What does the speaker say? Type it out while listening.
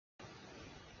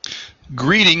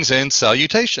Greetings and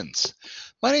salutations.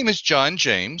 My name is John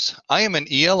James. I am an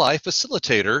ELI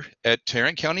facilitator at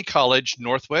Tarrant County College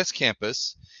Northwest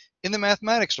Campus in the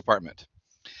Mathematics Department.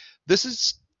 This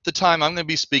is the time I'm going to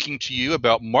be speaking to you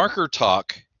about Marker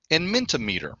Talk and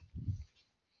Mentimeter.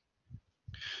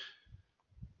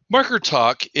 Marker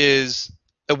Talk is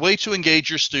a way to engage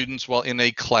your students while in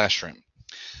a classroom.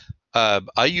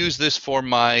 I use this for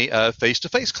my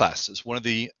face-to-face classes, one of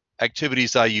the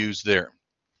activities I use there.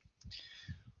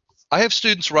 I have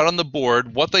students write on the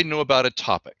board what they know about a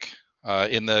topic.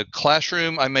 In the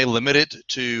classroom, I may limit it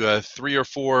to 3 or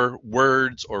 4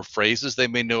 words or phrases they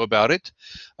may know about it,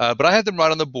 but I have them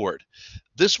write on the board.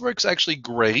 This works actually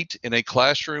great in a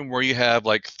classroom where you have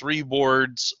like 3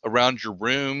 boards around your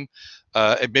room,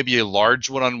 and maybe a large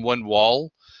one on one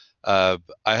wall. I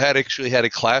actually had a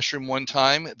classroom one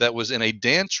time that was in a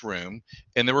dance room,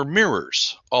 and there were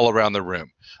mirrors all around the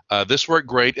room. This worked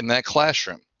great in that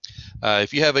classroom.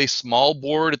 If you have a small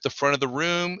board at the front of the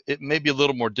room, it may be a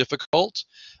little more difficult.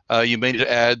 You may need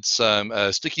to add some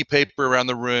sticky paper around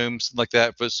the room, something like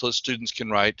that, so students can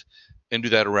write and do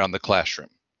that around the classroom.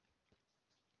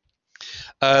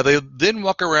 They then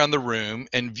walk around the room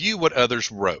and view what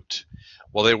others wrote.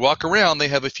 While they walk around, they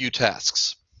have a few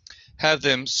tasks. Have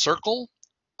them circle,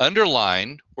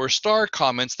 underline, or star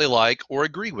comments they like or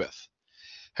agree with.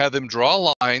 Have them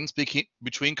draw lines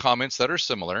between comments that are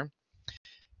similar,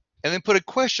 and then put a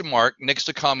question mark next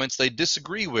to comments they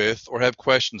disagree with or have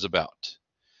questions about.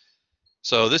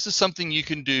 So this is something you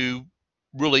can do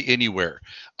really anywhere.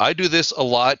 I do this a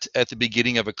lot at the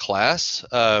beginning of a class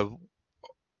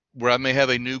where I may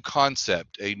have a new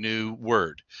concept, a new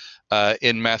word.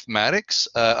 In mathematics,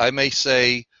 I may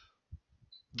say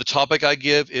the topic I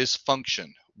give is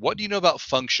function. What do you know about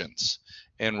functions?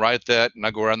 And write that, and I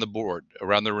go around the board,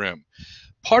 around the room.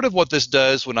 Part of what this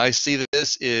does when I see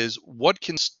this is what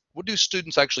do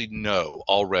students actually know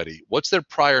already? What's their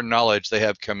prior knowledge they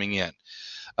have coming in?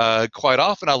 Quite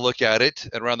often I look at it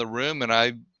around the room and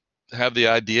I have the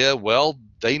idea, well,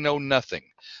 they know nothing,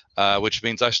 which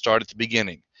means I start at the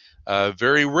beginning.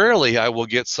 Very rarely I will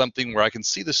get something where I can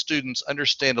see the students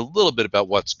understand a little bit about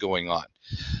what's going on.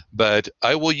 But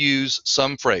I will use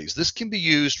some phrase. This can be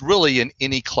used really in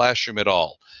any classroom at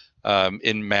all.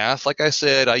 In math, like I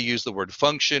said, I use the word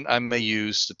function. I may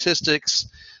use statistics.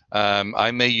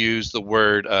 I may use the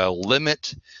word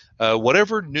limit.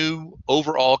 Whatever new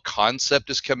overall concept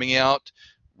is coming out,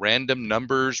 random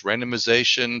numbers,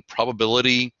 randomization,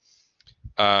 probability,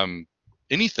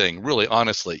 anything really,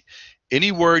 honestly.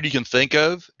 Any word you can think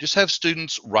of, just have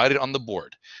students write it on the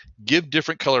board. Give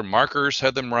different color markers,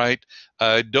 have them write.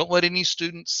 Don't let any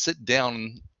students sit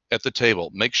down at the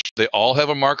table. Make sure they all have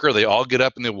a marker, they all get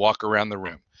up and they walk around the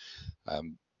room.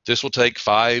 This will take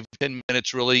 5-10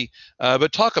 minutes really,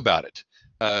 but talk about it.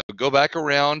 Go back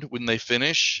around when they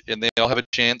finish and they all have a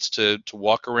chance to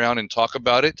walk around and talk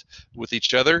about it with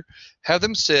each other. Have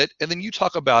them sit and then you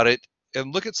talk about it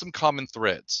and look at some common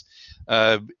threads.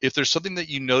 If there's something that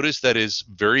you notice that is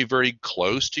very, very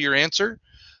close to your answer,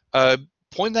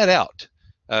 point that out.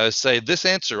 Say, this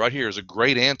answer right here is a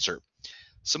great answer.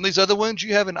 Some of these other ones,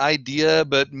 you have an idea,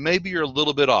 but maybe you're a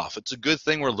little bit off. It's a good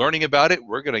thing we're learning about it.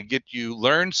 We're going to get you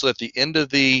learned so at the end of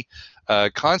the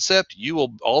concept, you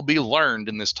will all be learned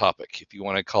in this topic, if you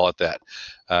want to call it that.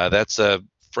 That's a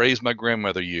phrase my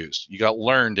grandmother used. You got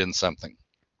learned in something.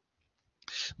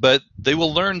 But they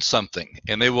will learn something,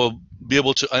 and they will be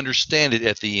able to understand it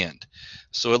at the end.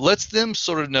 So it lets them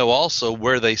sort of know also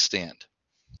where they stand.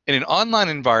 In an online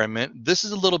environment, this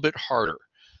is a little bit harder.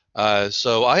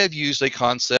 So I have used a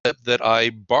concept that I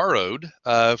borrowed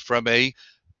from a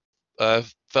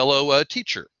fellow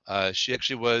teacher. She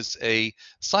actually was a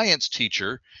science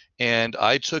teacher, and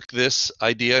I took this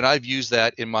idea and I've used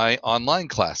that in my online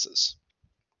classes.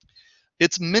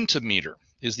 It's Mentimeter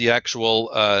is the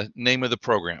actual name of the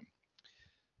program.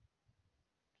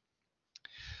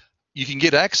 You can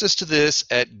get access to this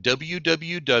at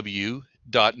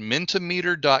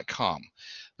www.mentimeter.com.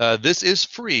 This is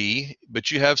free, but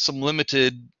you have some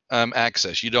limited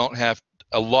access. You don't have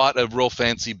a lot of real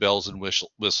fancy bells and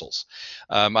whistles.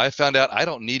 I found out I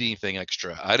don't need anything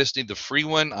extra. I just need the free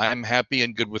one. I'm happy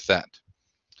and good with that.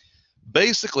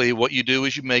 Basically, what you do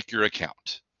is you make your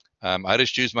account. I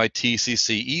just used my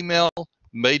TCC email,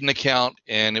 made an account,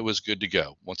 and it was good to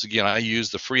go. Once again, I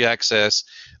used the free access.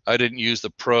 I didn't use the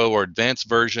pro or advanced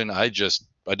version. I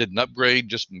did an upgrade,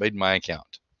 just made my account.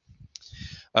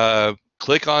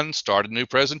 Click on Start a New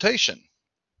Presentation,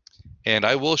 and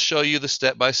I will show you the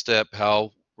step-by-step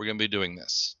how we're going to be doing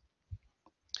this.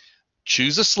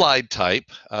 Choose a slide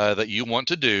type that you want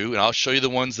to do, and I'll show you the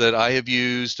ones that I have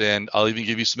used, and I'll even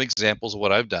give you some examples of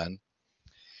what I've done.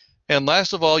 And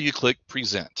last of all, you click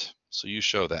present. So you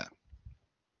show that.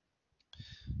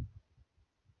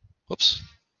 Whoops.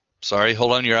 Sorry,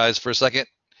 hold on your eyes for a second.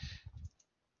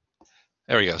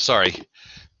 There we go. Sorry.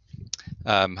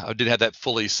 I didn't have that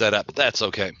fully set up. That's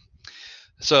okay.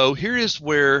 So here is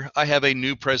where I have a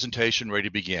new presentation ready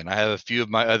to begin. I have a few of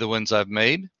my other ones I've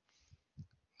made.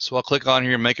 So I'll click on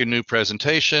here and make a new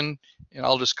presentation, and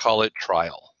I'll just call it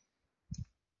trial.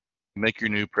 Make your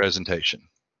new presentation.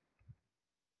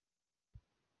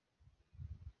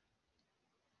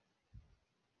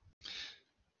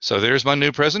 So there's my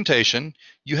new presentation.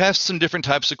 You have some different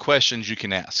types of questions you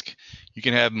can ask. You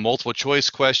can have multiple choice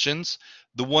questions.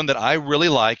 The one that I really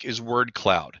like is word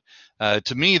cloud.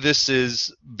 To me, this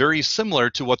is very similar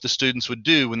to what the students would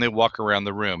do when they walk around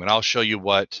the room. And I'll show you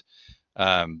what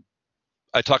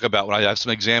I talk about when I have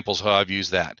some examples how I've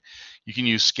used that. You can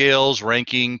use scales,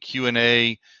 ranking,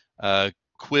 Q&A,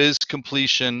 quiz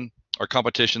completion, or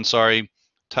competition, sorry,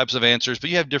 types of answers,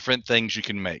 but you have different things you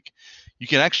can make. You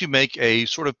can actually make a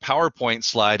sort of PowerPoint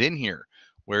slide in here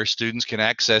where students can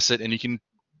access it, and you can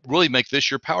really make this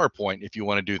your PowerPoint if you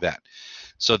want to do that.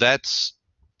 So that's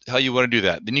how you want to do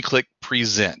that. Then you click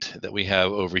present that we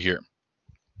have over here.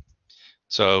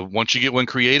 So once you get one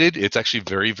created, it's actually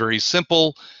very, very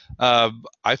simple.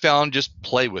 I found just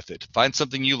play with it. Find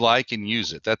something you like and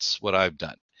use it. That's what I've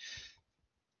done.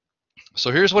 So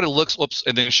here's what it looks, whoops,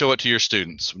 and then show it to your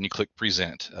students. When you click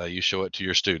present, you show it to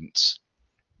your students.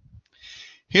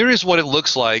 Here is what it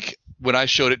looks like when I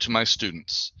showed it to my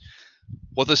students.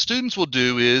 What the students will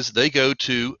do is they go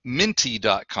to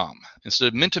menti.com. Instead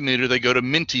of Mentimeter, they go to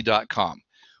menti.com.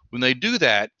 When they do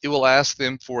that, it will ask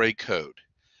them for a code.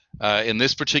 In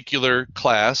this particular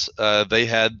class, they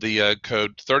had the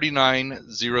code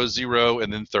 3900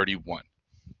 and then 31.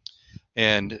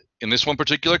 And in this one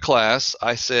particular class,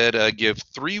 I said give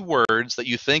 3 words that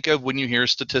you think of when you hear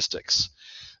statistics.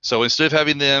 So instead of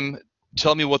having them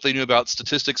tell me what they knew about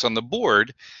statistics on the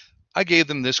board, I gave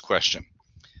them this question.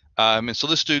 And so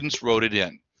the students wrote it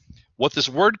in. What this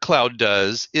word cloud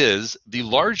does is the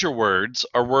larger words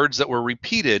are words that were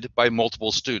repeated by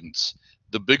multiple students.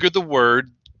 The bigger the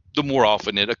word, the more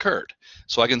often it occurred.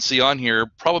 So I can see on here,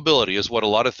 probability is what a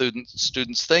lot of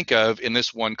students think of in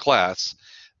this one class,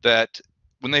 that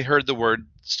when they heard the word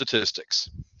statistics.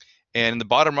 And in the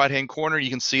bottom right-hand corner, you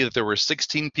can see that there were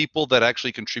 16 people that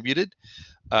actually contributed.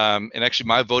 And actually,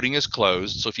 my voting is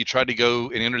closed. So if you tried to go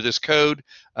and enter this code,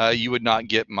 you would not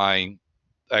get my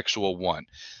actual one.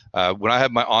 When I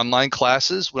have my online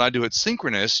classes, when I do it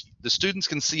synchronous, the students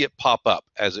can see it pop up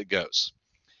as it goes.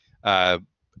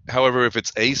 However, if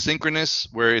it's asynchronous,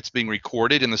 where it's being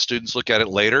recorded and the students look at it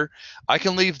later, I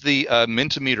can leave the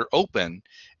Mentimeter open,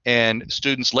 and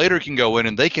students later can go in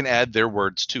and they can add their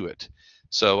words to it.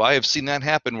 So I have seen that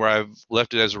happen where I've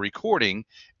left it as a recording,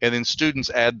 and then students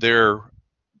add their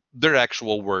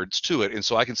actual words to it, and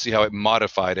so I can see how it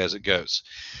modified as it goes.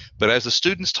 But as the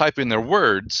students type in their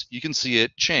words, you can see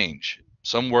it change.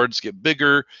 Some words get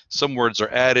bigger, some words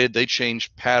are added, they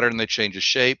change pattern, they change a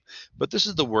shape, but this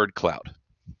is the word cloud.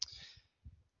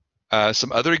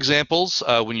 Some other examples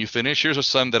when you finish, here's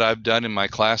some that I've done in my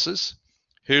classes.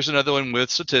 Here's another one with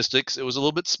statistics. It was a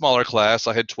little bit smaller class.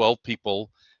 I had 12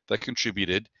 people that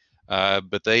contributed,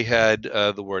 but they had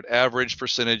the word average,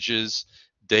 percentages,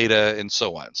 data, and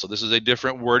so on. So this is a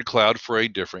different word cloud for a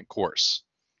different course.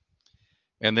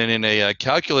 And then in a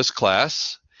calculus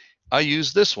class, I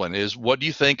use this one, is what do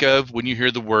you think of when you hear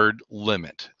the word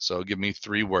limit? So give me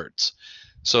 3 words.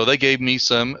 So they gave me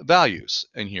some values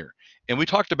in here. And we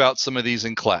talked about some of these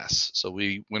in class. So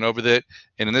we went over that.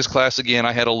 And in this class, again,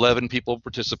 I had 11 people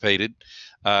participated.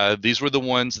 These were the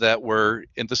ones that were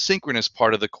in the synchronous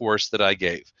part of the course that I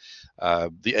gave.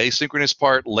 The asynchronous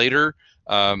part later,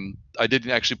 I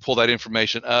didn't actually pull that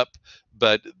information up,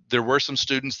 but there were some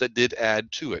students that did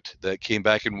add to it that came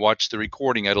back and watched the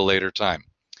recording at a later time.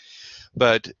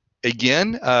 But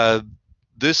again,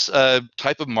 this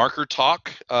type of marker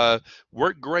talk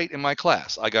worked great in my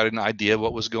class. I got an idea of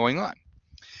what was going on.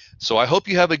 So I hope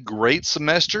you have a great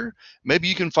semester. Maybe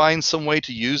you can find some way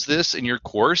to use this in your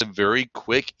course, a very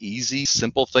quick, easy,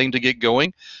 simple thing to get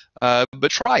going, but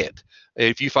try it.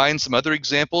 If you find some other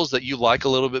examples that you like a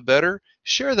little bit better,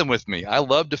 share them with me. I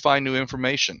love to find new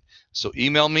information. So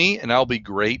email me and I'll be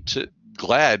glad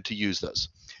to use those.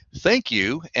 Thank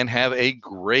you and have a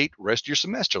great rest of your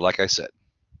semester, like I said.